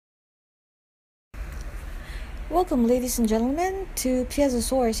Welcome, ladies and gentlemen, to Piezo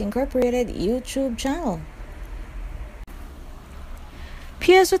Source Incorporated YouTube channel.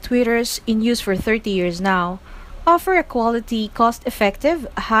 Piezo tweeters, in use for 30 years now, offer a quality, cost-effective,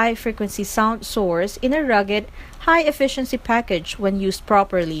 high-frequency sound source in a rugged, high-efficiency package when used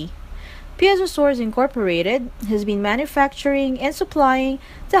properly. Piezo Source Incorporated has been manufacturing and supplying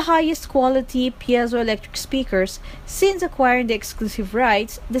the highest quality piezoelectric speakers since acquiring the exclusive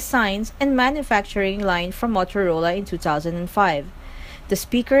rights, designs, and manufacturing line from Motorola in 2005. The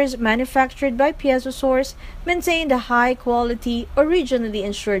speakers manufactured by Piezo Source maintain the high quality originally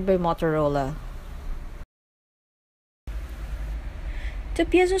ensured by Motorola. The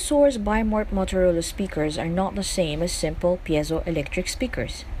Piezo Source Bimorph Motorola speakers are not the same as simple piezoelectric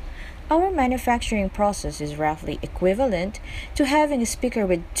speakers. Our manufacturing process is roughly equivalent to having a speaker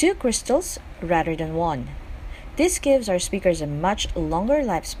with two crystals rather than one. This gives our speakers a much longer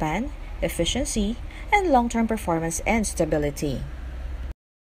lifespan, efficiency, and long-term performance and stability.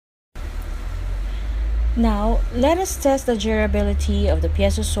 Now, let us test the durability of the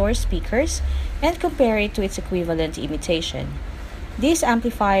Piezo Source speakers and compare it to its equivalent Imitation. This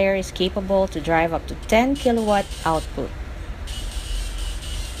amplifier is capable to drive up to 10 kilowatt output.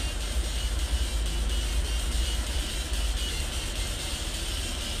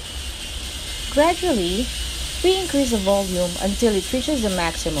 Gradually, we increase the volume until it reaches the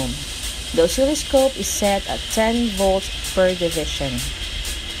maximum. The oscilloscope is set at 10 volts per division.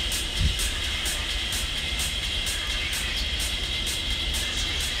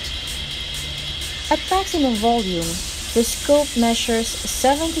 At maximum volume, the scope measures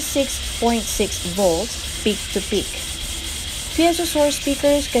 76.6 volts peak to peak. Piezo Source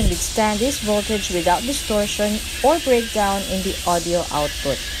speakers can withstand this voltage without distortion or breakdown in the audio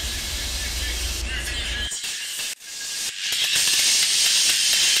output.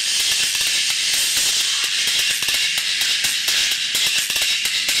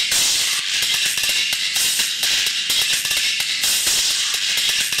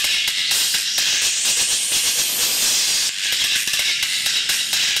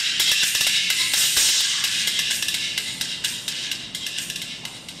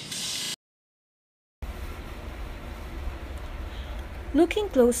 Looking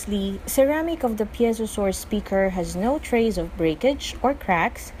closely, ceramic of the Piezo Source speaker has no trace of breakage or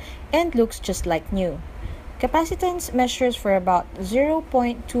cracks and looks just like new. Capacitance measures for about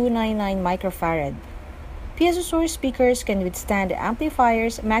 0.299 microfarad. Piezo Source speakers can withstand the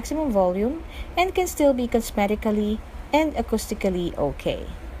amplifier's maximum volume and can still be cosmetically and acoustically okay.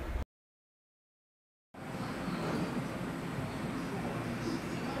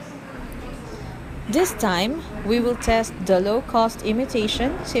 This time, we will test the low-cost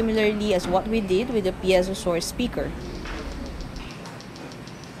Imitation similarly as what we did with the Piezo Source speaker.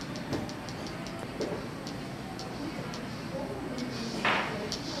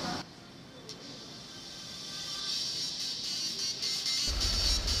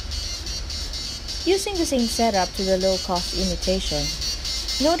 Using the same setup to the low-cost Imitation,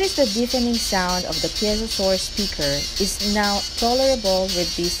 notice the deafening sound of the Piezo Source speaker is now tolerable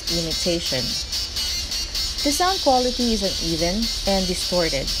with this Imitation. The sound quality is uneven and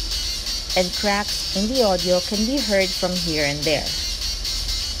distorted, and cracks in the audio can be heard from here and there.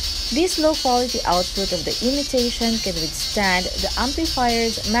 This low-quality output of the Imitation can withstand the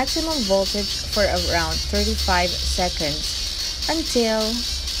amplifier's maximum voltage for around 35 seconds until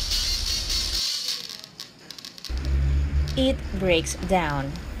it breaks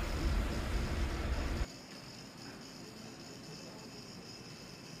down.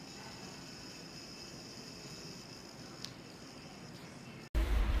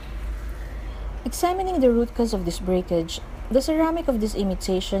 Examining the root cause of this breakage, the ceramic of this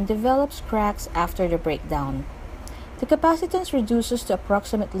Imitation develops cracks after the breakdown. The capacitance reduces to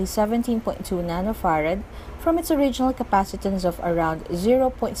approximately 17.2 nanofarad from its original capacitance of around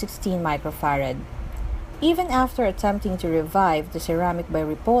 0.16 microfarad. Even after attempting to revive the ceramic by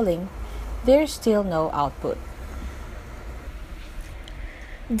repolling, there is still no output.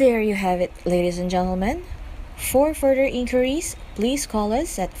 There you have it, ladies and gentlemen. For further inquiries, please call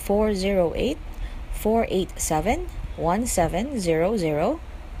us at 408-487-1700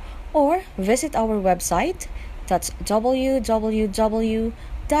 or visit our website, that's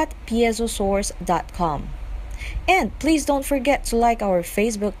www.piezosource.com. And please don't forget to like our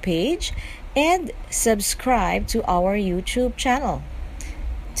Facebook page and subscribe to our YouTube channel.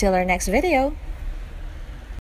 Till our next video.